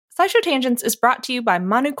SciShow Tangents is brought to you by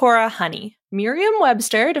Manukora Honey.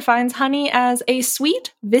 Merriam-Webster defines honey as a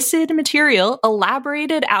sweet, viscid material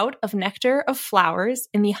elaborated out of nectar of flowers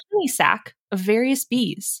in the honey sac of various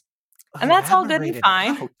bees. And that's all good and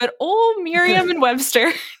fine, but old Merriam and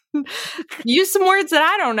Webster used some words that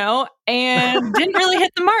I don't know and didn't really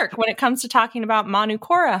hit the mark when it comes to talking about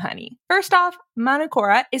Manukora honey. First off,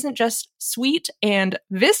 Manukora isn't just sweet and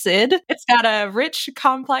viscid. It's got a rich,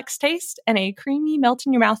 complex taste and a creamy,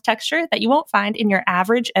 melt-in-your-mouth texture that you won't find in your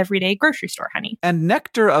average, everyday grocery store honey. And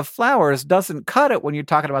nectar of flowers doesn't cut it when you're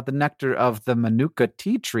talking about the nectar of the Manuka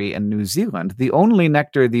tea tree in New Zealand, the only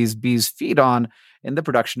nectar these bees feed on in the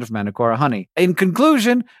production of Manukora honey. In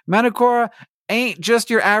conclusion, Manukora ain't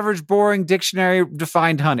just your average boring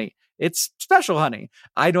dictionary-defined honey. It's special honey.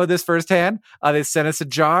 I know this firsthand. They sent us a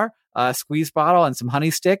jar, a squeeze bottle, and some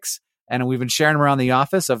honey sticks, and we've been sharing them around the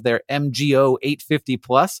office of their MGO 850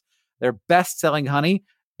 Plus, their best-selling honey.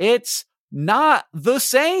 It's not the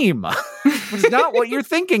same. It's not what you're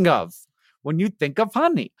thinking of when you think of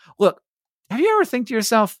honey. Look, have you ever think to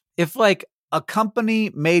yourself, if like a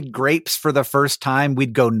company made grapes for the first time,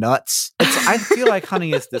 we'd go nuts? I feel like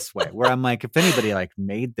honey is this way, where I'm like, if anybody like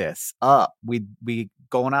made this up, we'd be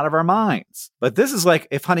going out of our minds. But this is like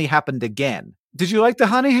if honey happened again. Did you like the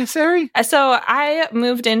honey, Sari? So I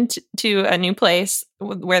moved into a new place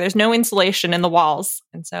where there's no insulation in the walls.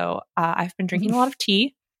 And so I've been drinking a lot of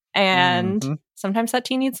tea. And sometimes that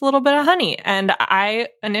tea needs a little bit of honey. And I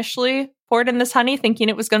initially poured in this honey thinking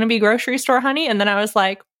it was going to be grocery store honey. And then I was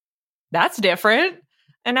like, that's different.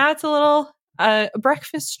 And now it's a little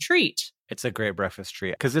breakfast treat. It's a great breakfast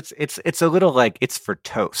treat because it's a little like it's for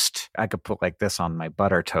toast. I could put like this on my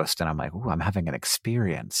butter toast and I'm like, ooh, I'm having an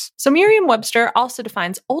experience. So Merriam-Webster also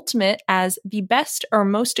defines ultimate as the best or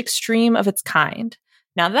most extreme of its kind.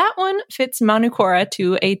 Now that one fits Manukora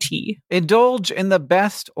to a T. Indulge in the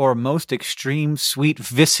best or most extreme sweet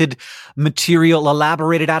viscid material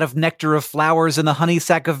elaborated out of nectar of flowers in the honey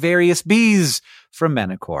sac of various bees from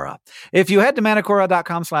Manukora. If you head to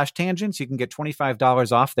manukora.com/tangents, you can get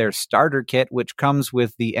 $25 off their starter kit, which comes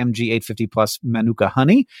with the MG 850 Plus Manuka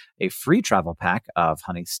honey, a free travel pack of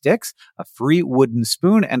honey sticks, a free wooden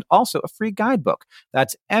spoon, and also a free guidebook.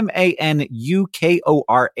 That's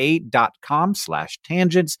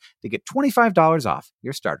manukora.com/tangents to get $25 off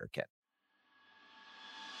your starter kit.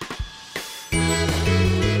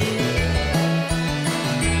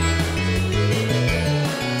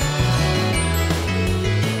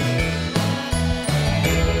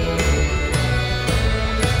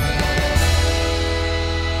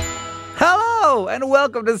 And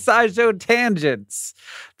welcome to SciShow Tangents,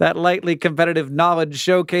 that lightly competitive knowledge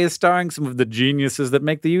showcase starring some of the geniuses that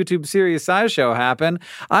make the YouTube series SciShow happen.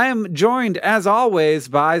 I am joined, as always,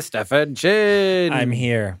 by Stefan Chin. I'm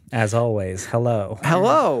here, as always. Hello.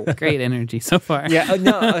 Hello. Great energy so far. Yeah.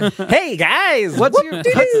 No. Hey guys, What's your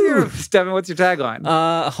tagline?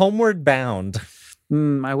 Homeward Bound.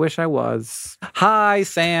 I wish I was. Hi,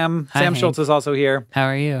 Sam. Hi, Sam Hank. Schultz is also here. How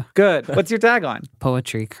are you? Good. What's your tagline?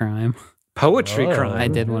 Poetry crime. Poetry Whoa. crime. I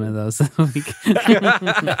did one of those this week.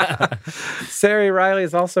 Sari Riley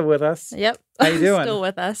is also with us. Yep. How you doing? Still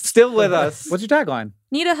with us. Still with us. What's your tagline?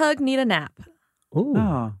 Need a hug, need a nap. Ooh.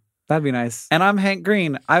 Oh, that'd be nice. And I'm Hank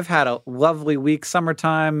Green. I've had a lovely week.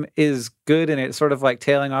 Summertime is good, and it's sort of like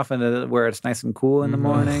tailing off into where it's nice and cool in the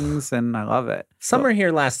mornings, and I love it. Summer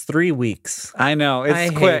here lasts 3 weeks. I know. It's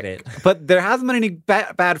I quick. hate it. But there hasn't been any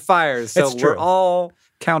bad fires, so It's true. we're all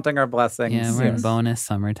counting our blessings. Yeah, we're in bonus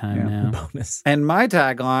summertime now. Bonus. And my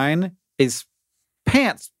tagline is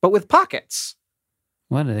pants, but with pockets.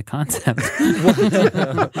 What a concept.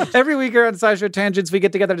 Every week here on SciShow Tangents, we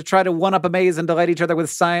get together to try to one-up, amaze, and delight each other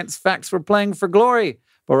with science facts. We're playing for glory,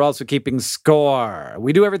 but we're also keeping score.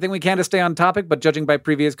 We do everything we can to stay on topic, but judging by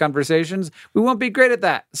previous conversations, we won't be great at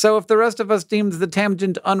that. So if the rest of us deems the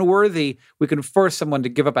tangent unworthy, we can force someone to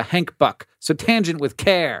give up a Hank buck. So tangent with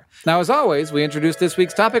care. Now, as always, we introduce this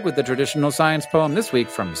week's topic with the traditional science poem this week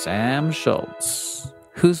from Sam Schultz.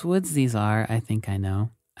 Whose woods these are, I think I know.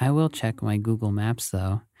 I will check my Google Maps,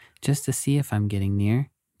 though, just to see if I'm getting near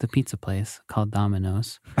the pizza place called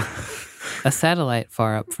Domino's. A satellite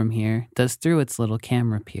far up from here does through its little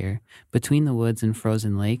camera peer between the woods and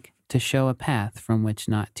frozen lake to show a path from which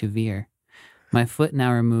not to veer. My foot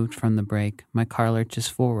now removed from the brake, my car lurches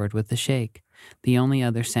forward with a shake. The only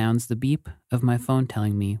other sound's the beep of my phone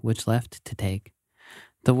telling me which left to take.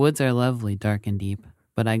 The woods are lovely, dark and deep,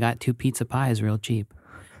 but I got 2 pizza pies real cheap.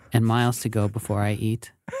 And miles to go before I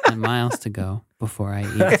eat, and miles to go before I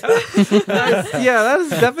eat. That is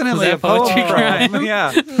definitely Is a that poetry poem. crime?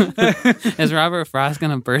 Yeah. Is Robert Frost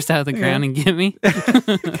going to burst out of the ground and get me?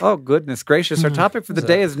 Oh, goodness gracious. Our topic for the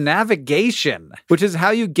day is navigation, which is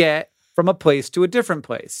how you get from a place to a different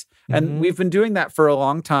place. And we've been doing that for a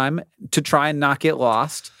long time to try and not get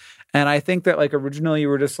lost. And I think that like originally you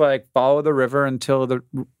were just like follow the river until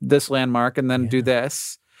this landmark and then do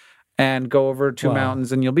this and go over two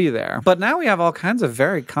mountains and you'll be there. But now we have all kinds of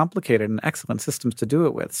very complicated and excellent systems to do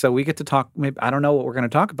it with. So we get to talk, maybe I don't know what we're going to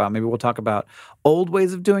talk about. Maybe we'll talk about old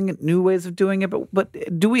ways of doing it, new ways of doing it.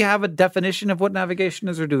 But do we have a definition of what navigation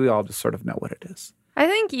is, or do we all just sort of know what it is? I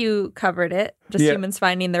think you covered it. Just humans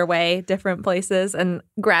finding their way different places and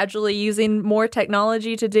gradually using more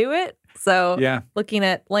technology to do it. So looking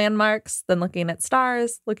at landmarks, then looking at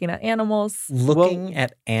stars, looking at animals. Looking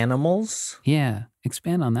at animals? Yeah.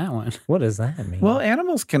 Expand on that one. What does that mean? Well,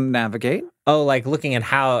 animals can navigate. Oh, like looking at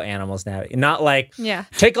how animals navigate. Not like,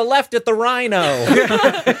 take a left at the rhino.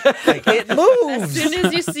 Like, it moves. As soon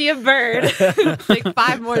as you see a bird, like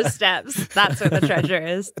 5 more steps. That's where the treasure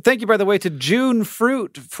is. Thank you, by the way, to June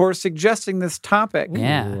Fruit for suggesting this topic.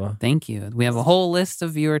 Yeah, thank you. We have a whole list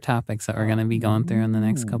of viewer topics that we're going to be going through in the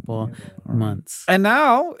next couple months. And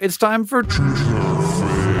now it's time for...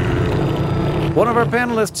 One of our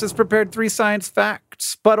panelists has prepared 3 science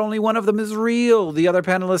facts, but only one of them is real. The other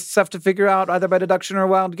panelists have to figure out, either by deduction or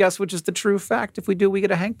wild guess, which is the true fact. If we do, we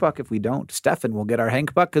get a Hank Buck. If we don't, Stefan will get our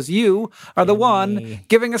Hank Buck because you are the one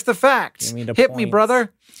giving us the facts. Hit me,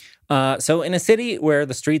 brother. So in a city where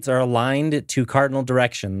the streets are aligned to cardinal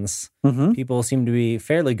directions, people seem to be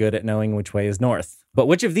fairly good at knowing which way is north. But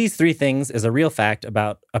which of these 3 things is a real fact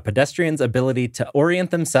about a pedestrian's ability to orient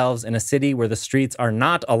themselves in a city where the streets are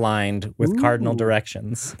not aligned with cardinal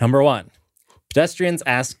directions? Number 1, pedestrians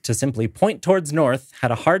asked to simply point towards north had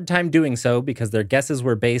a hard time doing so because their guesses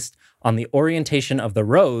were based on the orientation of the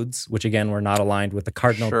roads, which again were not aligned with the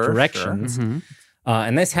cardinal directions.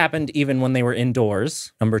 And this happened even when they were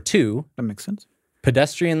indoors. Number 2, that makes sense.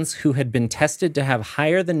 Pedestrians who had been tested to have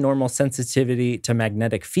higher than normal sensitivity to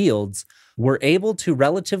magnetic fields were able to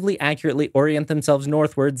relatively accurately orient themselves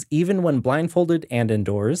northwards even when blindfolded and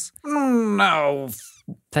indoors. No.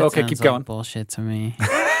 That okay, sounds keep like going. bullshit to me.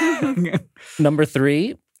 Number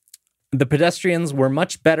 3, the pedestrians were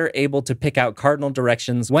much better able to pick out cardinal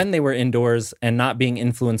directions when they were indoors and not being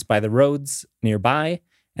influenced by the roads nearby.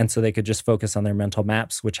 And so they could just focus on their mental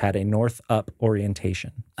maps, which had a north-up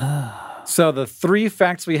orientation. So the 3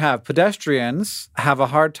 facts we have: pedestrians have a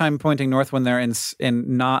hard time pointing north when they're in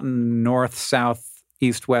not north, south,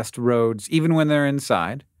 east, west roads, even when they're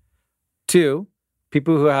inside. 2,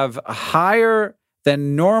 people who have a higher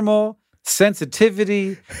than normal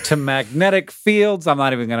sensitivity to magnetic fields. I'm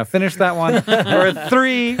not even going to finish that one. Or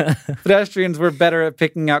 3, pedestrians were better at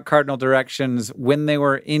picking out cardinal directions when they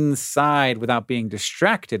were inside without being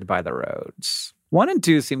distracted by the roads. 1 and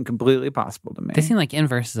 2 seem completely possible to me. They seem like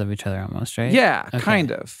inverses of each other almost, right? Yeah, Okay.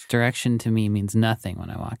 kind of. Direction to me means nothing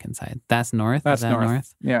when I walk inside. That's north? That's Is that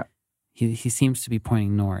north? Yeah. He seems to be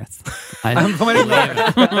pointing north. I'm pointing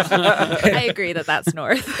north. I agree that that's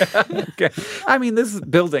north. Okay. I mean, this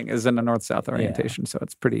building is in a north-south orientation, so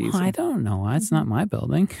it's pretty easy. Well, I don't know. It's not my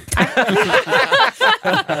building.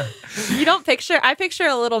 You don't picture... I picture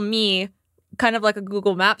a little me, kind of like a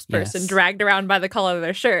Google Maps person, Yes. dragged around by the collar of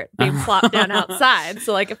their shirt, being plopped down outside.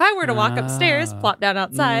 So like if I were to walk upstairs, plop down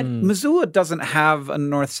outside. Missoula doesn't have a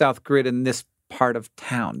north-south grid in this part of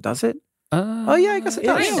town, does it? Oh, yeah, I guess it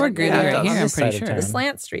does. Yeah, we're good Yeah, it right does. here, I'm This pretty side of sure. The town.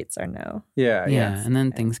 slant streets are no. Yeah, Yeah, and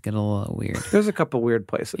then things get a little weird. There's a couple weird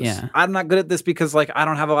places. Yeah. I'm not good at this because, like, I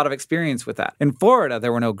don't have a lot of experience with that. In Florida,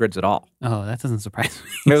 there were no grids at all. Oh, that doesn't surprise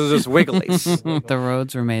me. It was just wigglies. The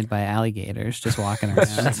roads were made by alligators just walking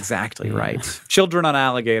That's around. exactly Yeah. right. Children on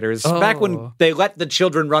alligators. Back when Oh. they let the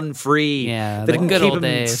children run free. Yeah, They the didn't good keep old them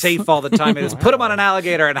days. safe all the time. They just put them on an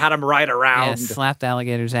alligator and had them ride Yeah, around. slap the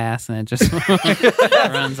alligator's ass and it just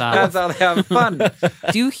runs off. That's how they have fun.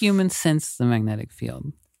 Do humans sense the magnetic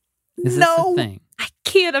field? Is this No. a thing? I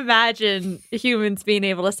can't imagine humans being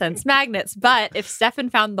able to sense magnets, but if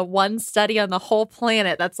Stefan found the one study on the whole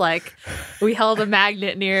planet that's like, we held a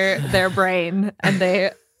magnet near their brain and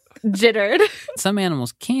they jittered. Some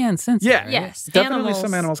animals can sense Yeah. it, right? Yes, Definitely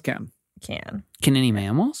some animals can. can. Can any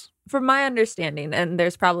mammals? From my understanding, and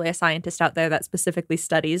there's probably a scientist out there that specifically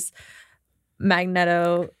studies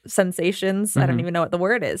magnetosensations. I don't even know what the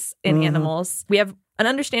word is in animals. We have an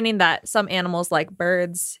understanding that some animals like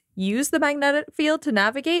birds, use the magnetic field to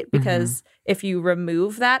navigate, because if you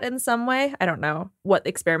remove that in some way, I don't know what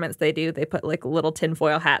experiments they do. They put like little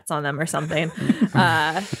tinfoil hats on them or something.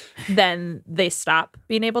 Then they stop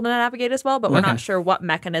being able to navigate as well. But we're not sure what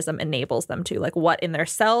mechanism enables them to, like what in their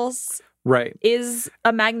cells is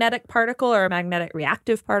a magnetic particle or a magnetic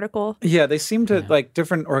reactive particle. Yeah, they seem to, like,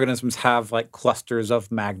 different organisms have, like, clusters of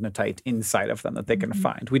magnetite inside of them that they can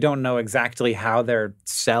find. We don't know exactly how their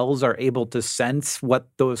cells are able to sense what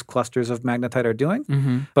those clusters of magnetite are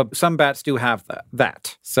doing, but some bats do have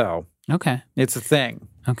that. So it's a thing.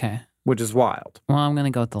 Okay. Which is wild. Well, I'm going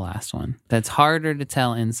to go with the last one. That's harder to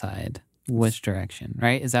tell inside which direction,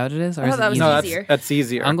 right? Is that what it is? Or is that it was easier. That's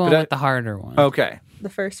easier. I'm going with the harder one. Okay. The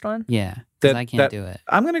first one? Yeah, because I can't do it.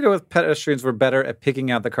 I'm going to go with pedestrians were better at picking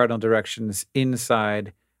out the cardinal directions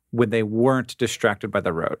inside when they weren't distracted by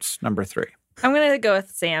the roads. Number 3. I'm going to go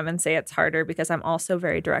with Sam and say it's harder because I'm also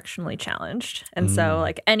very directionally challenged. And so,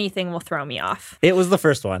 like, anything will throw me off. It was the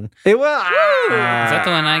first one. It was. Is that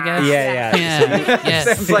the one I guess? Yeah. Yes.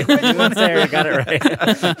 Sam's like, Sarah got it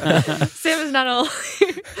right. Sam is not only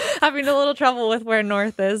having a little trouble with where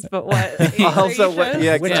north is, but what? Also,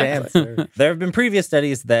 Which answer? There have been previous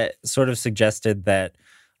studies that sort of suggested that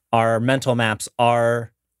our mental maps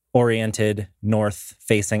are oriented north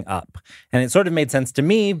facing up. And it sort of made sense to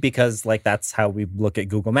me because, like, that's how we look at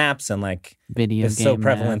Google Maps, and like video it's game so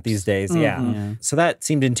prevalent maps. these days. Yeah. So that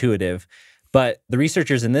seemed intuitive. But the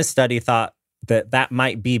researchers in this study thought that that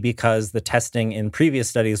might be because the testing in previous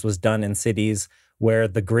studies was done in cities where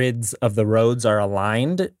the grids of the roads are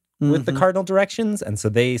aligned with the cardinal directions. And so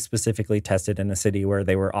they specifically tested in a city where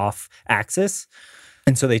they were off axis.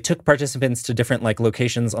 And so they took participants to different, like,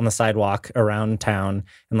 locations on the sidewalk around town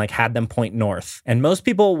and, like, had them point north. And most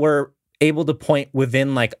people were able to point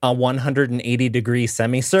within, like, a 180-degree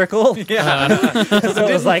semicircle. Yeah. So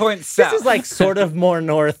it was like, point this south. is, like, sort of more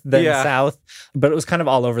north than south. But it was kind of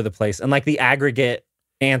all over the place. And, like, the aggregate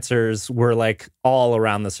answers were, like, all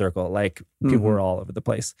around the circle. Like, people were all over the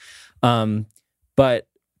place. But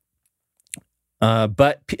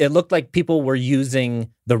it looked like people were using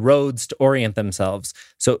the roads to orient themselves.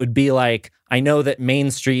 So it would be like, I know that Main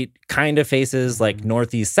Street kind of faces like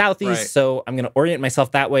northeast, southeast. So I'm going to orient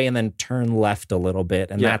myself that way and then turn left a little bit.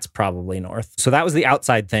 And that's probably north. So that was the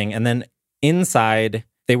outside thing. And then inside,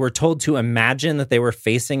 they were told to imagine that they were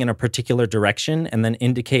facing in a particular direction and then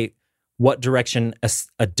indicate what direction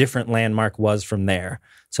a different landmark was from there.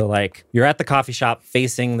 So, like, you're at the coffee shop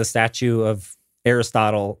facing the statue of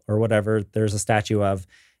Aristotle or whatever there's a statue of,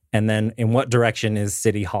 and then in what direction is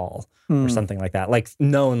City Hall or something like that, like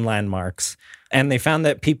known landmarks. And they found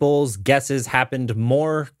that people's guesses happened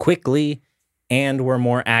more quickly and were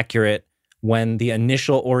more accurate when the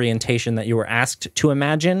initial orientation that you were asked to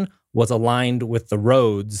imagine was aligned with the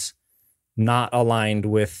roads, not aligned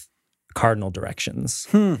with cardinal directions.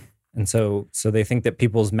 And so they think that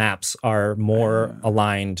people's maps are more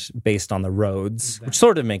aligned based on the roads, which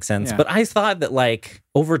sort of makes sense. Yeah. But I thought that, like,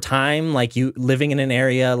 over time, like, you living in an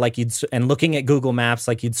area, like, and looking at Google Maps,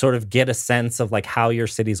 like, you'd sort of get a sense of, like, how your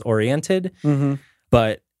city's oriented.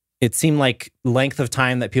 But it seemed like length of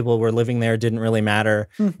time that people were living there didn't really matter.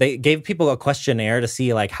 They gave people a questionnaire to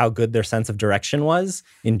see, like, how good their sense of direction was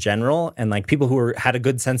in general. And, like, people who had a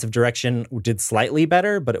good sense of direction did slightly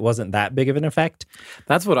better, but it wasn't that big of an effect.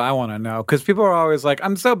 That's what I want to know. Because people are always like,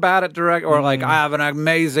 I'm so bad at direct, or like, I have an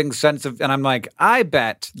amazing sense of, and I'm like, I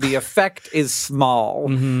bet the effect is small.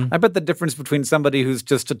 I bet the difference between somebody who's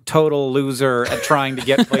just a total loser at trying to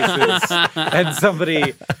get places and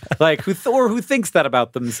somebody like who thinks that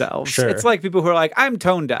about themselves. Sure. It's like people who are like, I'm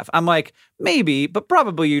tone deaf. I'm like, maybe, but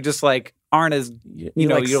probably you just like aren't as, you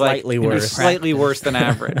know, like you're slightly like, worse. You're slightly worse than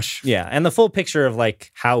average. Yeah. And the full picture of,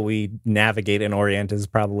 like, how we navigate and orient is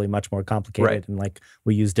probably much more complicated. Right. And, like,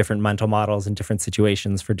 we use different mental models in different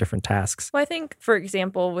situations for different tasks. Well, I think, for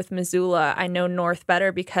example, with Missoula, I know north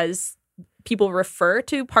better because people refer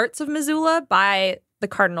to parts of Missoula by the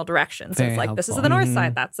cardinal directions. So it's like, this is the north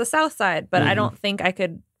side, that's the south side. But I don't think I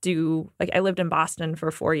could do, like, I lived in Boston for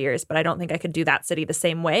 4 years, but I don't think I could do that city the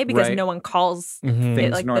same way because no one calls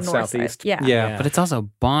it, like, north, the north southeast. side. Yeah. But it's also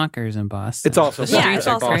bonkers in Boston. It's also the streets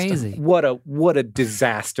are also crazy. What a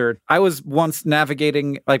disaster. I was once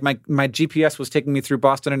navigating, like, my GPS was taking me through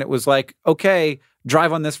Boston, and it was like, okay,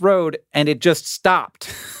 drive on this road and it just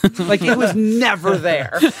stopped. Like it was never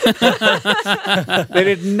there. It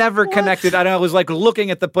had never connected. I was like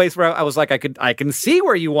looking at the place where I was like, I can see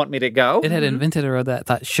where you want me to go. It had invented a road that I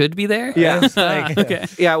thought should be there? Yeah. Okay.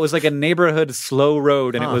 Yeah, it was like a neighborhood slow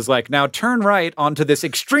road. And it was like, now turn right onto this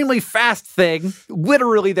extremely fast thing.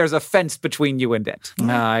 Literally, there's a fence between you and it.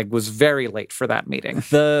 I was very late for that meeting.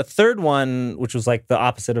 The third one, which was like the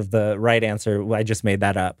opposite of the right answer, I just made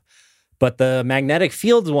that up. But the magnetic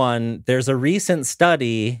fields one, there's a recent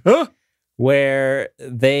study where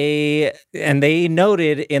they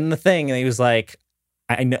noted in the thing, and he was like,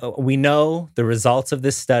 we know the results of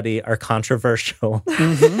this study are controversial.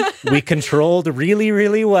 We controlled really,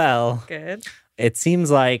 really well. Good. It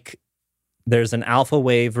seems like there's an alpha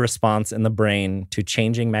wave response in the brain to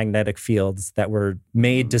changing magnetic fields that were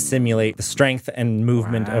made to simulate the strength and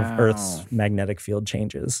movement of Earth's magnetic field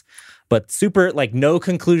changes. But no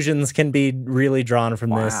conclusions can be really drawn from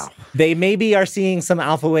this. They maybe are seeing some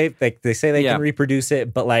alpha wave. Like they say they can reproduce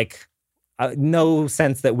it, but no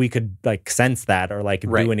sense that we could sense that or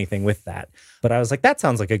do anything with that. But I was like, that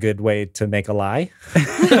sounds like a good way to make a lie.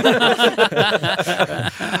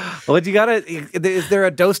 Well, is there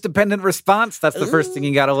a dose-dependent response? That's the first thing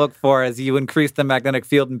you got to look for as you increase the magnetic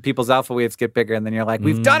field and people's alpha waves get bigger. And then you're like,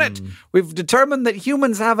 we've done it. We've determined that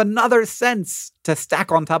humans have another sense to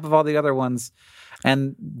stack on top of all the other ones.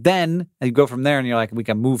 And then you go from there and you're like, we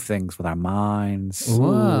can move things with our minds.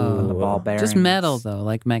 Whoa. The ball bearings. Just metal, though,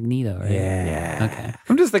 like Magneto, right? Yeah. Okay.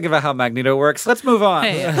 I'm just thinking about how Magneto works. Let's move on.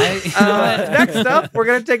 Hey, Next up, we're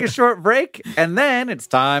going to take a short break, and then it's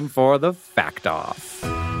time for the Fact Off.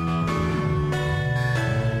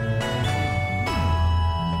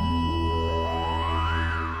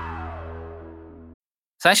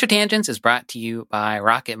 SciShow Tangents is brought to you by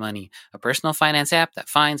Rocket Money, a personal finance app that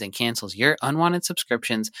finds and cancels your unwanted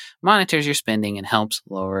subscriptions, monitors your spending, and helps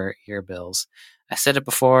lower your bills. I said it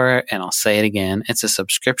before, and I'll say it again. It's a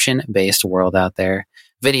subscription-based world out there.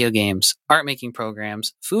 Video games, art-making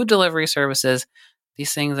programs, food delivery services.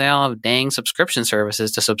 These things, they all have dang subscription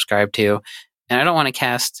services to subscribe to. And I don't want to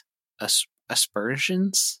cast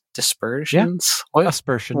aspersions? Dispersions? Yeah.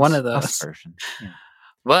 Aspersions. One of those. Aspersions. Yeah.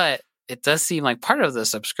 But it does seem like part of the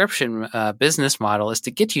subscription business model is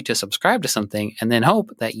to get you to subscribe to something and then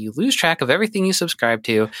hope that you lose track of everything you subscribe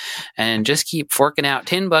to and just keep forking out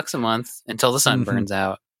 $10 a month until the sun burns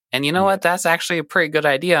out. And you know what? That's actually a pretty good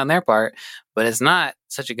idea on their part, but it's not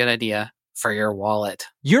such a good idea for your wallet.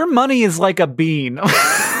 Your money is like a bean.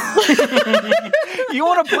 You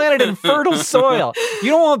want to plant it in fertile soil. You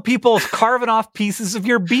don't want people carving off pieces of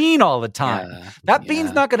your bean all the time. That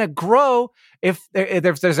bean's not going to grow if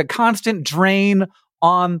there's a constant drain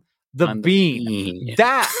on the bean.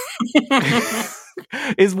 That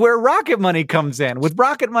is where Rocket Money comes in. With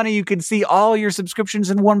Rocket Money, you can see all your subscriptions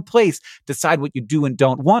in one place, decide what you do and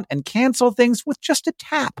don't want, and cancel things with just a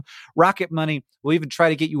tap. Rocket Money will even try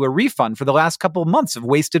to get you a refund for the last couple of months of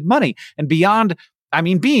wasted money. And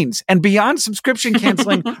beans. And beyond subscription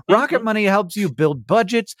canceling, Rocket Money helps you build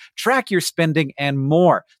budgets, track your spending, and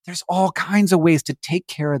more. There's all kinds of ways to take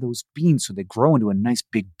care of those beans so they grow into a nice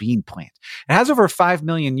big bean plant. It has over 5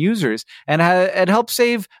 million users, and it helps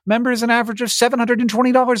save members an average of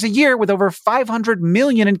 $720 a year with over 500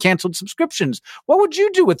 million in canceled subscriptions. What would you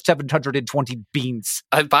do with 720 beans?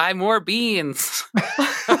 I'd buy more beans.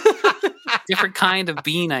 Different kind of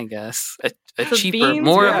bean, I guess. A cheaper, beans,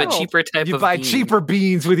 more of a cheaper type of bean. You buy cheaper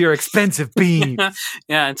beans with your expensive beans.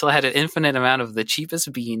 Yeah, until I had an infinite amount of the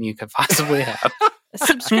cheapest bean you could possibly have.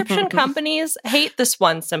 Subscription companies hate this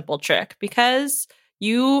one simple trick because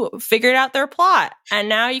you figured out their plot and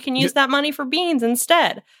now you can use that money for beans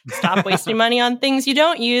instead. Stop wasting money on things you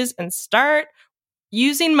don't use and start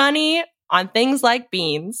using money on things like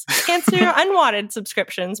beans. Cancel your unwanted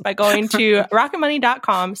subscriptions by going to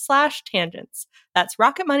rocketmoney.com/tangents. That's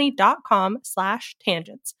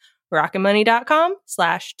rocketmoney.com/tangents.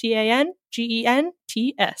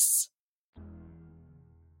 rocketmoney.com/TANGENTS.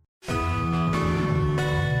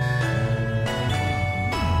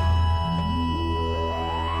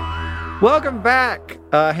 Welcome back.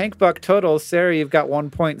 Hank Buck total. Sarah, you've got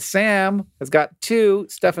 1 point. Sam has got 2.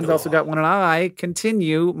 Stefan's also got 1, and I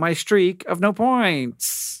continue my streak of no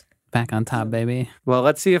points. Back on top, baby. Well,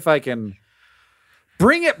 let's see if I can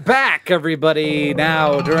bring it back, everybody,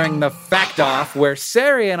 now during the Fact Off, where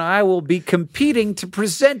Sarah and I will be competing to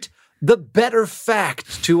present the better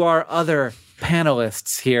fact to our other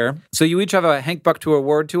panelists here. So you each have a Hank Buck to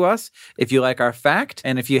award to us if you like our fact,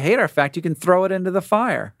 and if you hate our fact, you can throw it into the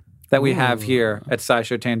fire. that we have Ooh. here at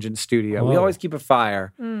SciShow Tangent Studio. We Whoa. always keep a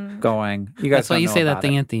fire going. You guys That's why don't you know say that about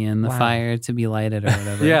thing it. at the end, the Wow. fire to be lighted or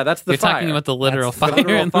whatever. Yeah, that's the You're fire. talking about the literal That's the fire.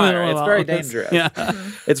 literal in the fire. middle of It's all very of this. dangerous. Yeah.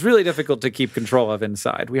 It's really difficult to keep control of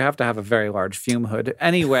inside. We have to have a very large fume hood.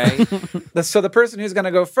 Anyway, so the person who's going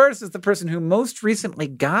to go first is the person who most recently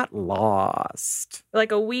got lost.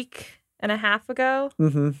 Like a week and a half ago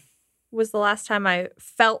Mm-hmm. was the last time I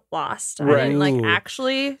felt lost. I Right. didn't like Ooh.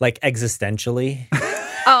 actually. Like existentially.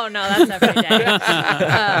 Oh no, that's every day.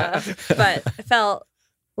 But I felt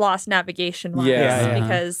lost navigation wise Yeah.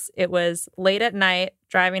 because it was late at night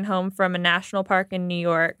driving home from a national park in New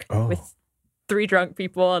York Oh. with 3 drunk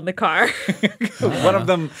people in the car. One of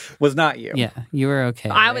them was not you. Yeah, you were okay.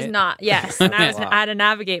 I was right? not. Yes, and I Wow. had to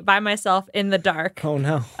navigate by myself in the dark. Oh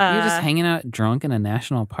no. You were just Uh, hanging out drunk in a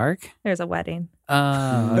national park? There's a wedding.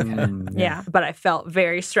 Oh, okay. Yeah, but I felt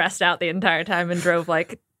very stressed out the entire time and drove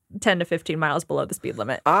like 10 to 15 miles below the speed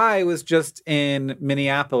limit. I was just in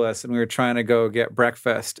Minneapolis and we were trying to go get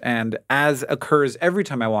breakfast. And as occurs every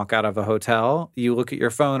time I walk out of a hotel, you look at your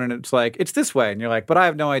phone and it's like, it's this way. And you're like, but I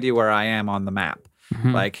have no idea where I am on the map.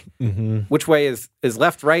 Mhm. Like, Mm-hmm. which way is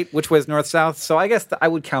left, right? Which way is north, south? So I guess I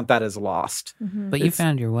would count that as lost. But you It's-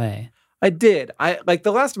 found your way. I did. I like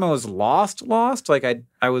the last time I was lost. Like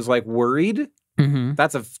I was like worried. Mm-hmm.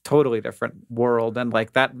 That's a totally different world. And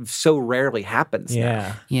like that so rarely happens. now.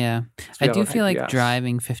 Yeah. Yeah. So I we do have feel like GPS.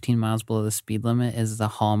 driving 15 miles below the speed limit is the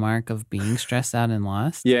hallmark of being stressed out and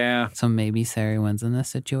lost. Yeah. So maybe Sari wins in this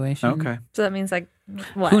situation. Okay. So that means like,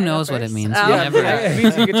 what? Who I go knows what it first? means? Oh. You Yeah, never- it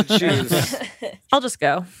means you get to choose. I'll just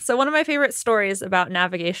go. So one of my favorite stories about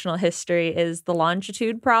navigational history is the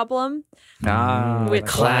longitude problem. With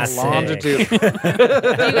classic. longitude. Do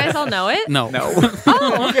you guys all know it? No. No.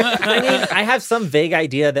 Oh, I mean, I have some vague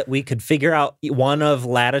idea that we could figure out one of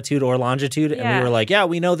latitude or longitude, and Yeah. we were like, "Yeah,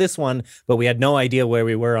 we know this one," but we had no idea where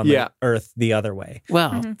we were on Yeah. the Earth the other way.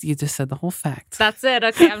 Well, you just said the whole fact. that's it.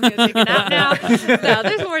 Okay, I'm going to take a nap now. No,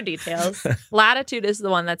 there's more details. Latitude is the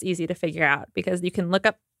one that's easy to figure out because you can look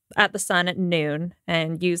up at the sun at noon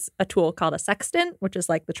and use a tool called a sextant, which is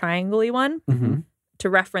like the triangle-y one, Mm-hmm. to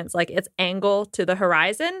reference like its angle to the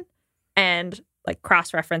horizon and like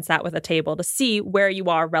cross-reference that with a table to see where you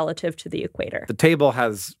are relative to the equator. The table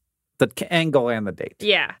has the angle and the date.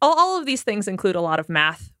 Yeah. All of these things include a lot of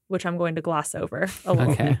math, which I'm going to gloss over a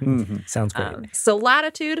little. Okay. Mhm. Sounds great. So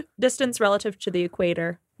latitude, distance relative to the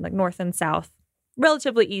equator, like north and south,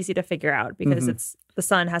 relatively easy to figure out because Mhm. it's the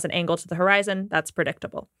sun has an angle to the horizon. That's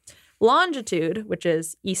predictable. Longitude, which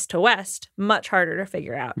is east to west, much harder to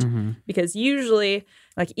figure out Mm-hmm. because usually,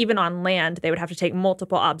 like even on land, they would have to take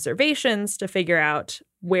multiple observations to figure out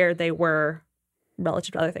where they were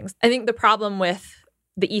relative to other things. I think the problem with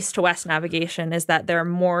the east to west navigation is that there are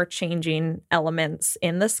more changing elements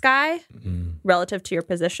in the sky Mm. relative to your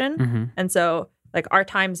position. Mm-hmm. And so, like, our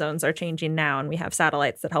time zones are changing now, and we have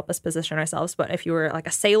satellites that help us position ourselves. But if you were like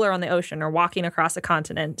a sailor on the ocean or walking across a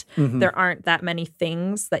continent, Mhm. there aren't that many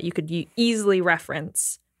things that you could easily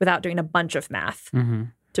reference without doing a bunch of math Mm-hmm.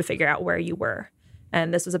 to figure out where you were.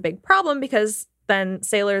 And this was a big problem because then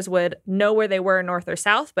sailors would know where they were north or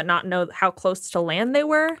south, but not know how close to land they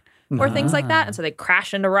were or things like that. And so they'd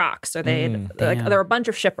crash into rocks or they'd like damn. there were a bunch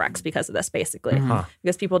of shipwrecks because of this, basically, Huh.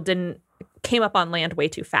 because people came up on land way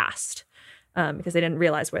too fast because they didn't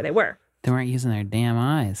realize where they were. They weren't using their damn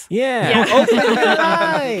eyes. Yeah. Yeah. Open your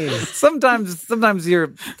eyes. Sometimes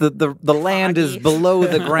you're the land is Foggy. below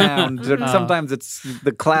the ground, and Oh. sometimes it's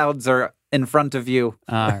the clouds are in front of you.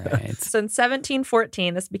 All right. So in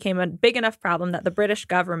 1714, this became a big enough problem that the British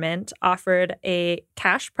government offered a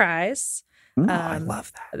cash prize. I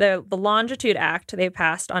love that. The Longitude Act they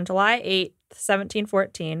passed on July 8th,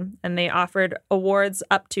 1714, and they offered awards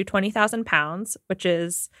up to £20,000, which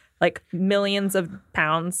is like millions of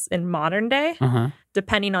pounds in modern day, Uh-huh.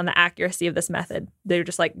 depending on the accuracy of this method. They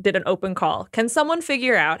just like did an open call. Can someone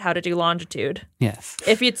figure out how to do longitude? Yes.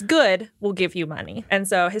 If it's good, we'll give you money. And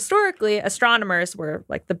so historically, astronomers were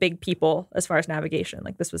like the big people as far as navigation.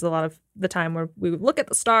 Like this was a lot of the time where we would look at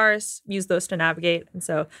the stars, use those to navigate. And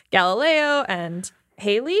so Galileo and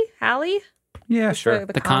Halley, Yeah, sure.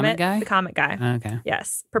 the The comet guy? the comet guy. Okay.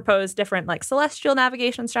 Yes, proposed different like celestial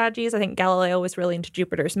navigation strategies. I think Galileo was really into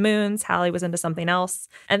Jupiter's moons. Halley was into something else.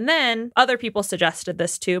 And then other people suggested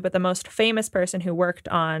this too, but the most famous person who worked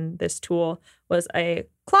on this tool was a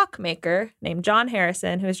clockmaker named John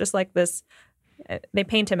Harrison, who was just like this. They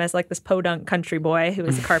paint him as like this podunk country boy who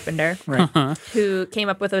was a carpenter who came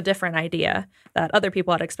up with a different idea that other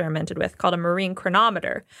people had experimented with called a marine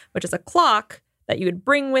chronometer, which is a clock that you would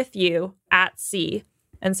bring with you at sea.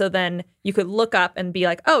 And so then you could look up and be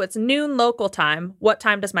like, oh, it's noon local time. What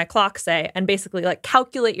time does my clock say? And basically like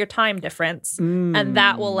calculate your time difference. And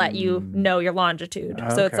that will let you know your longitude.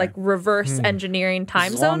 So it's like reverse engineering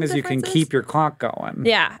time zone. As long as you can keep your clock going.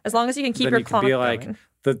 Yeah, as long as you can keep your clock going. Then you can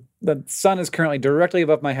be like, the sun is currently directly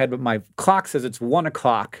above my head, but my clock says it's 1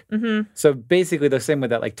 o'clock. So basically the same way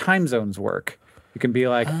that like time zones work. You can be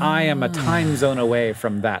like, I am a time zone away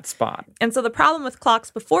from that spot. And so the problem with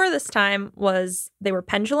clocks before this time was they were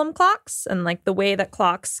pendulum clocks. And like the way that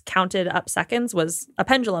clocks counted up seconds was a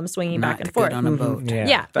pendulum swinging back and forth. on a boat.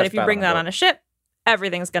 Yeah, but if you bring that on a ship,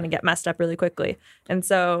 everything's going to get messed up really quickly. And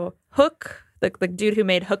so Hook, the dude who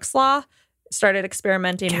made Hook's Law, started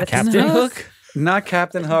experimenting with Captain Hook? Not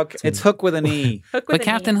Captain Hook. It's Hook with an E. But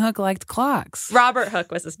Captain Hook liked clocks. Robert Hook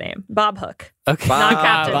was his name. Bob Hook. Okay. Not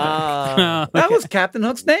Captain Hook. That was Captain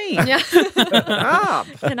Hook's name. Yeah. Bob.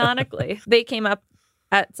 Canonically. They came up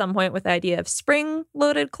at some point with the idea of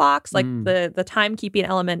spring-loaded clocks, like the timekeeping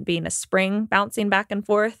element being a spring bouncing back and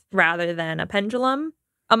forth rather than a pendulum.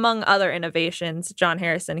 Among other innovations, John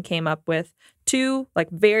Harrison came up with 2 like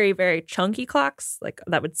very, very chunky clocks like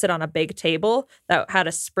that would sit on a big table that had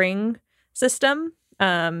a spring system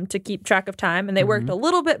to keep track of time. And they worked a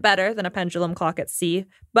little bit better than a pendulum clock at sea,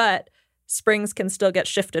 but springs can still get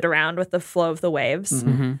shifted around with the flow of the waves.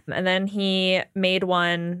 And then he made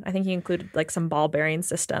one, I think he included like some ball bearing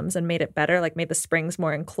systems and made it better, like made the springs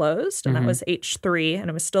more enclosed. And that was H3. And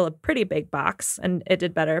it was still a pretty big box and it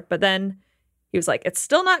did better. But then he was like, it's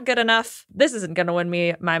still not good enough. This isn't going to win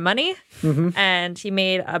me my money. And he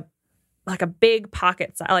made a big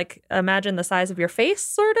pocket, like imagine the size of your face,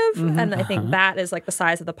 sort of. And I think that is like the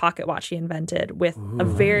size of the pocket watch he invented with a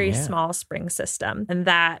very small spring system. And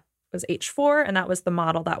that was H4. And that was the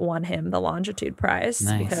model that won him the longitude prize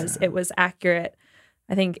because it was accurate.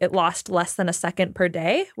 I think it lost less than a second per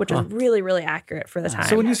day, which is really, really accurate for the time.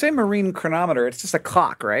 So when you say marine chronometer, it's just a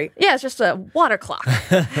clock, right? Yeah, it's just a water clock.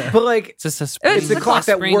 But like, It's just a It's it's a clock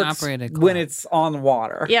that works spring-operated clock. when it's on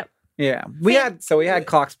water. Yep. Yeah. We had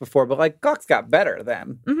clocks before, but like clocks got better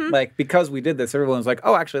then. Like because we did this, everyone was like,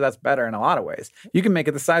 oh, actually that's better in a lot of ways. You can make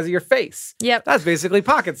it the size of your face. Yep. That's basically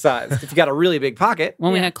pocket sized if you got a really big pocket.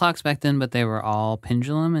 Well, we had clocks back then, but they were all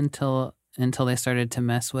pendulum until they started to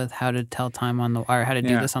mess with how to tell time on the or how to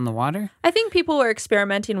do this on the water. I think people were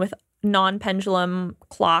experimenting with non-pendulum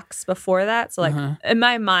clocks before that. So like in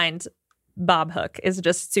my mind, Bob Hook is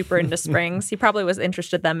just super into springs. He probably was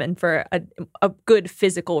interested in them for a good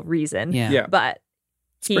physical reason. Yeah. But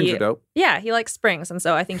Springs are dope. Yeah, he likes springs. And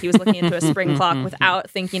so I think he was looking into a spring clock without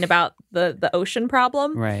thinking about the ocean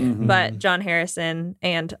problem. Right. But John Harrison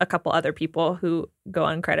and a couple other people who go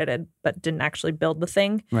uncredited but didn't actually build the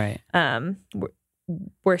thing Right.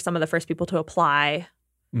 were some of the first people to apply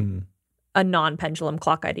a non-pendulum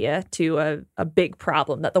clock idea to a big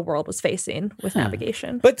problem that the world was facing with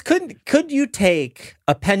navigation. But could you take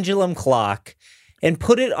a pendulum clock and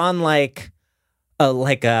put it on like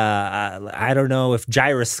a I don't know if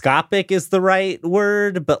gyroscopic is the right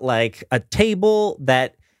word, but like a table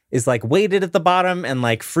that is like weighted at the bottom and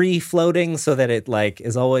like free floating so that it like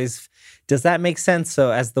is always, does that make sense?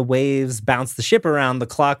 So as the waves bounce the ship around, the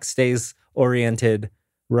clock stays oriented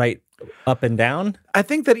right up and down? I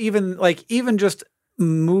think that even just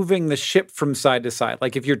moving the ship from side to side,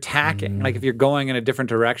 like if you're tacking, like if you're going in a different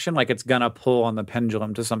direction, like it's gonna pull on the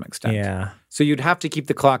pendulum to some extent. Yeah. So you'd have to keep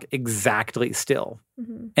the clock exactly still.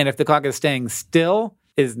 And if the clock is staying still,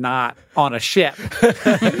 is not on a ship.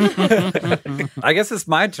 I guess it's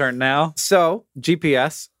my turn now. So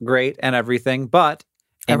GPS, great and everything, but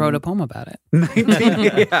I wrote a poem about it. In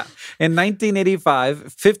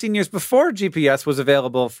 1985, 15 years before GPS was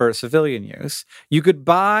available for civilian use, you could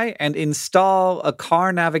buy and install a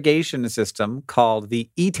car navigation system called the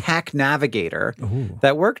ETAC Navigator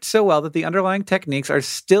that worked so well that the underlying techniques are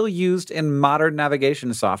still used in modern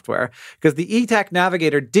navigation software because the ETAC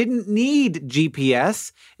Navigator didn't need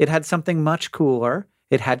GPS. It had something much cooler.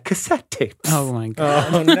 It had cassette tapes. Oh my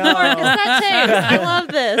God. Oh, no. More cassette tapes. I love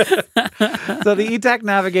this. So the ETAC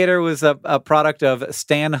Navigator was a product of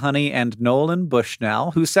Stan Honey and Nolan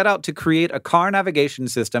Bushnell, who set out to create a car navigation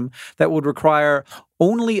system that would require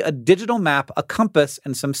only a digital map, a compass,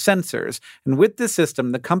 and some sensors. And with this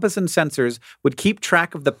system, the compass and sensors would keep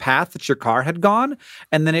track of the path that your car had gone,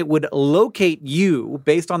 and then it would locate you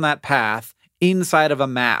based on that path inside of a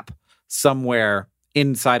map somewhere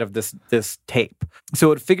inside of this tape. So it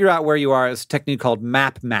would figure out where you are as a technique called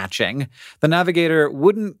map matching. The navigator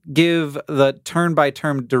wouldn't give the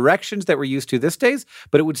turn-by-turn directions that we're used to these days,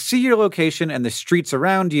 but it would see your location and the streets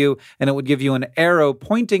around you, and it would give you an arrow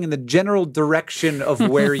pointing in the general direction of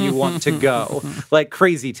where you want to go, like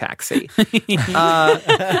Crazy Taxi.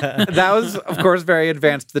 That was, of course, very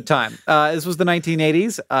advanced at the time. This was the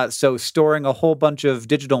 1980s, so storing a whole bunch of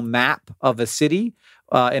digital map of a city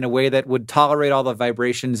in a way that would tolerate all the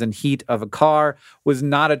vibrations and heat of a car was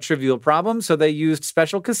not a trivial problem. So they used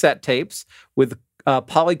special cassette tapes with a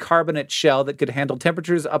polycarbonate shell that could handle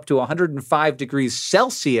temperatures up to 105 degrees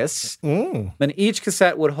Celsius. And each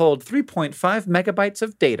cassette would hold 3.5 megabytes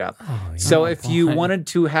of data. So if you wanted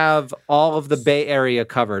to have all of the Bay Area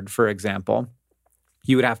covered, for example,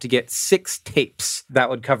 you would have to get 6 tapes that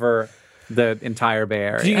would cover the entire Bay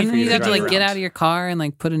Area. And then you have to like get out of your car and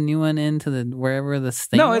like put a new one into the wherever the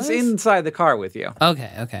thing No, was? it's inside the car with you.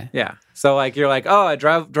 Okay. Yeah. So like you're like, oh, I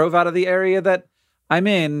drove out of the area that I'm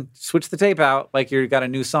in, switch the tape out, like you got a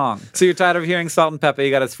new song. So you're tired of hearing Salt and Pepper,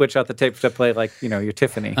 you got to switch out the tape to play like, your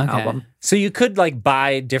Tiffany album. So you could like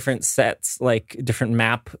buy different sets, like different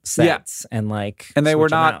map sets and like and they were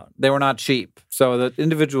switch 'em not out. they were not cheap. So the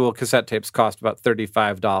individual cassette tapes cost about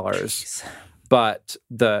 $35. But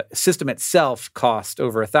the system itself cost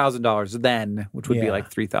over $1,000 then, which would be like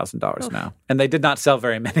 $3,000 now. And they did not sell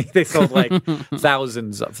very many. They sold like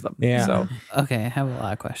thousands of them. Yeah. So Okay, I have a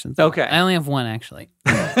lot of questions. Okay. I only have one actually.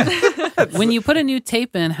 When you put a new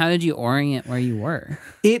tape in, how did you orient where you were?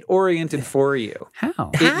 it oriented for you.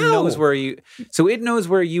 How? It knows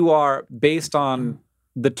where you are based on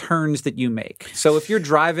the turns that you make. So if you're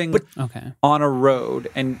driving on a road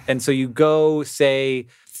and so you go, say,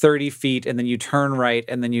 30 feet and then you turn right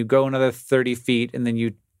and then you go another 30 feet and then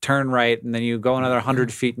you turn right and then you go another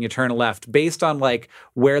 100 feet and you turn left, based on like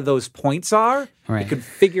where those points are, you could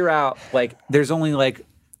figure out like there's only like,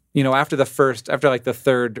 after the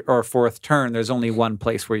third or fourth turn, there's only one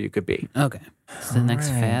place where you could be. Okay. It's the next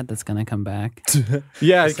fad that's going to come back.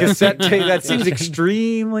 Yeah, cassette tape. That seems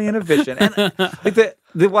extremely inefficient. And like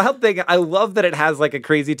the wild thing, I love that it has like a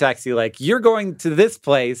Crazy Taxi. Like you're going to this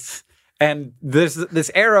place, and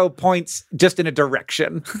this arrow points just in a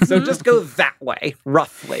direction. So just go that way,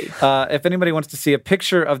 roughly. If anybody wants to see a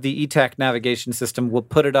picture of the ETAC navigation system, we'll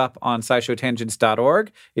put it up on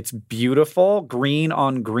scishowtangents.org. It's beautiful, green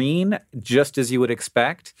on green, just as you would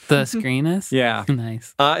expect. The screen is? Yeah.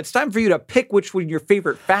 Nice. It's time for you to pick which one your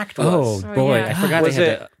favorite fact was. Oh boy, I forgot.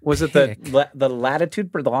 Was it the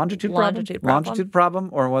latitude, the longitude problem,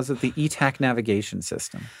 or was it the ETAC navigation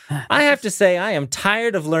system? I have to say, I am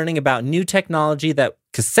tired of learning about new technology that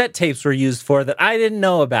cassette tapes were used for that I didn't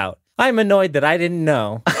know about. I'm annoyed that I didn't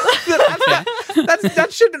know. You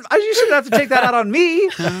shouldn't have to take that out on me.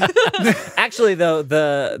 Actually, though,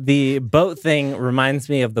 the boat thing reminds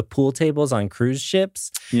me of the pool tables on cruise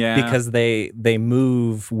ships. Yeah. Because they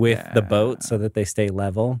move with the boat so that they stay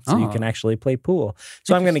level, so you can actually play pool.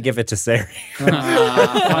 So I'm going to give it to Sari.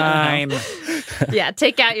 Fine. Yeah,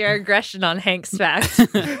 take out your aggression on Hank's fact.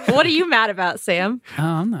 What are you mad about, Sam? Oh,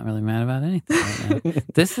 I'm not really mad about anything right now.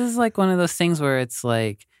 This is like one of those things where it's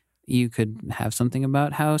like you could have something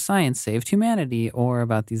about how science saved humanity or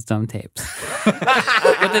about these dumb tapes.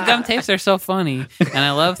 But the dumb tapes are so funny. And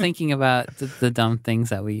I love thinking about the dumb things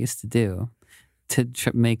that we used to do to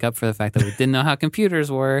make up for the fact that we didn't know how computers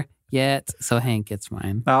were yet. So Hank gets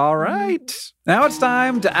mine. All right. Now it's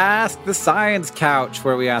time to Ask the Science Couch,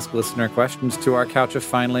 where we ask listener questions to our couch of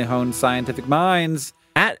finely honed scientific minds.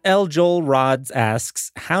 At L. Joel Rods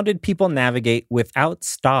asks, how did people navigate without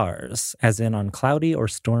stars, as in on cloudy or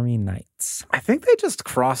stormy nights? I think they just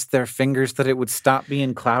crossed their fingers that it would stop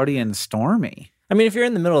being cloudy and stormy. I mean, if you're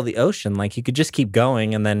in the middle of the ocean, like you could just keep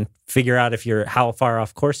going and then figure out how far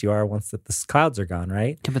off course you are once the clouds are gone,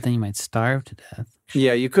 right? Yeah, but then you might starve to death.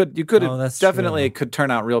 Yeah, you could that's definitely true. It could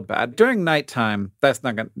turn out real bad. During nighttime, that's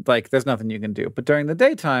not gonna there's nothing you can do. But during the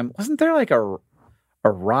daytime, wasn't there like a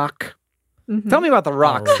rock? Mm-hmm. Tell me about the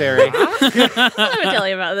rock, Sari. Let me tell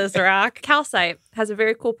you about this rock. Calcite has a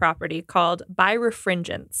very cool property called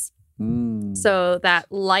birefringence. So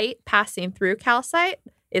that light passing through calcite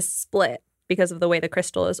is split because of the way the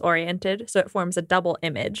crystal is oriented. So it forms a double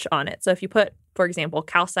image on it. So if you put, for example,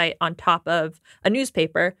 calcite on top of a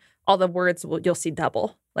newspaper, all the words you'll see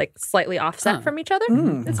double, like slightly offset from each other.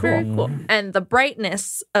 It's cool. very cool. And the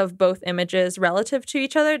brightness of both images relative to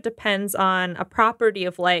each other depends on a property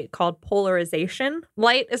of light called polarization.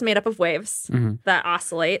 Light is made up of waves that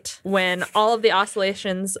oscillate. When all of the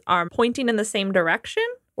oscillations are pointing in the same direction,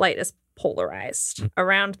 light is polarized.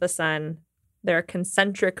 Around the sun, they're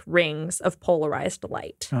concentric rings of polarized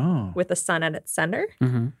light with the sun at its center.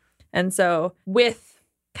 Mm-hmm. And so with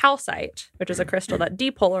calcite, which is a crystal that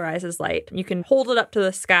depolarizes light, you can hold it up to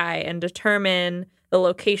the sky and determine the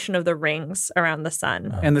location of the rings around the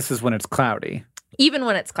sun. And this is when it's cloudy. Even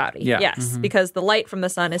when it's cloudy, Yeah. yes, because the light from the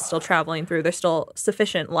sun is still traveling through. There's still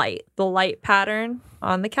sufficient light. The light pattern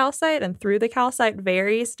on the calcite and through the calcite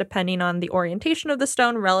varies depending on the orientation of the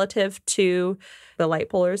stone relative to the light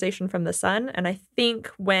polarization from the sun. And I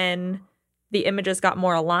think when the images got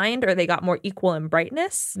more aligned or they got more equal in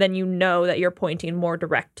brightness, then you know that you're pointing more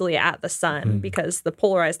directly at the sun because the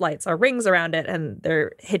polarized lights are rings around it and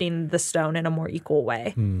they're hitting the stone in a more equal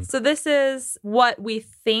way. So this is what we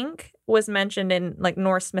think was mentioned in like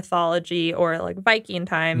Norse mythology or like Viking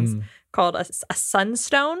times called a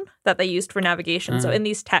sunstone that they used for navigation. So in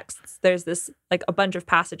these texts, there's this like a bunch of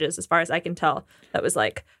passages, as far as I can tell, that was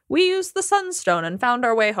like, we used the sunstone and found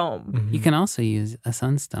our way home. You can also use a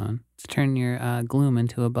sunstone to turn your gloom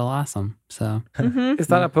into a blossom. So Is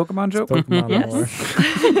that a Pokemon joke? Pokemon Yes. lore.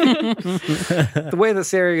 The way the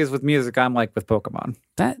series is with music, I'm like with Pokemon.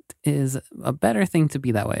 that is a better thing to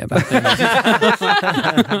be that way about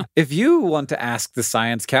things. If you want to ask the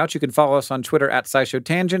Science Couch, you can follow us on Twitter at SciShow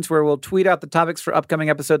Tangents, where we'll tweet out the topics for upcoming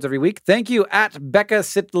episodes every week. Thank you at Becca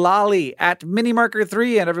Sitlali, at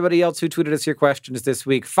Minimarker3, and everybody else who tweeted us your questions this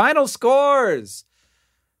week. Final scores!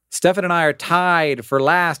 Stefan and I are tied for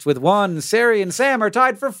last with 1. Sari and Sam are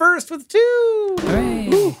tied for first with 2. Hooray.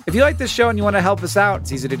 If you like this show and you want to help us out,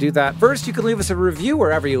 it's easy to do that. First, you can leave us a review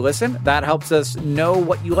wherever you listen. That helps us know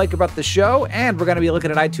what you like about the show, and we're going to be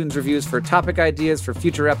looking at iTunes reviews for topic ideas for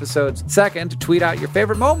future episodes. Second, tweet out your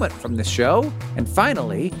favorite moment from the show. And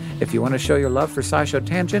finally, if you want to show your love for SciShow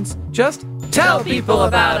Tangents, just tell people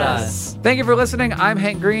about us. Thank you for listening. I'm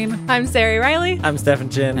Hank Green. I'm Sari Riley. I'm Stefan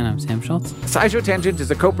Chin. And I'm Sam Schultz. SciShow Tangent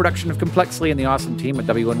is a co-production of Complexly and the awesome team at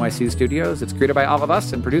WNYC Studios. It's created by all of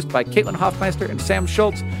us and produced by Caitlin Hoffmeister and Sam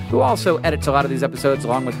Schultz, who also edits a lot of these episodes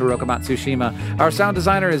along with Hiroka Matsushima. Our sound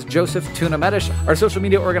designer is Joseph Tuna Medish. Our social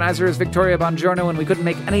media organizer is Victoria Bongiorno, and we couldn't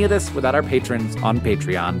make any of this without our patrons on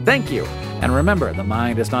Patreon. Thank you. And remember, the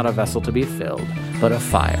mind is not a vessel to be filled, but a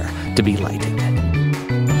fire to be lighted.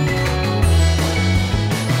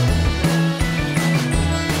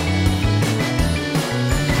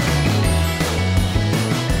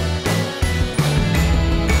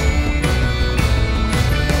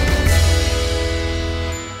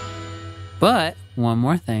 But one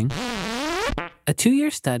more thing. A 2-year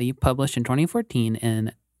study published in 2014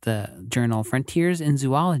 in the journal Frontiers in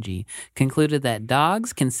Zoology concluded that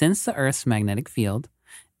dogs can sense the Earth's magnetic field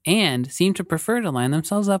and seem to prefer to line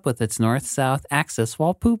themselves up with its north-south axis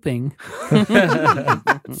while pooping.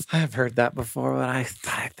 I've heard that before, but I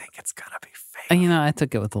think it's gonna be fake. You know, I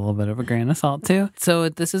took it with a little bit of a grain of salt, too. So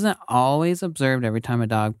this isn't always observed every time a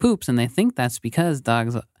dog poops, and they think that's because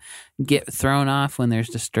dogs get thrown off when there's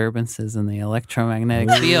disturbances in the electromagnetic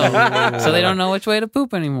field, so they don't know which way to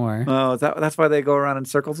poop anymore. Oh, that's why they go around in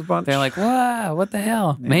circles a bunch? They're like, wow, what the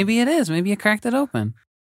hell? Yeah. Maybe it is. Maybe you cracked it open.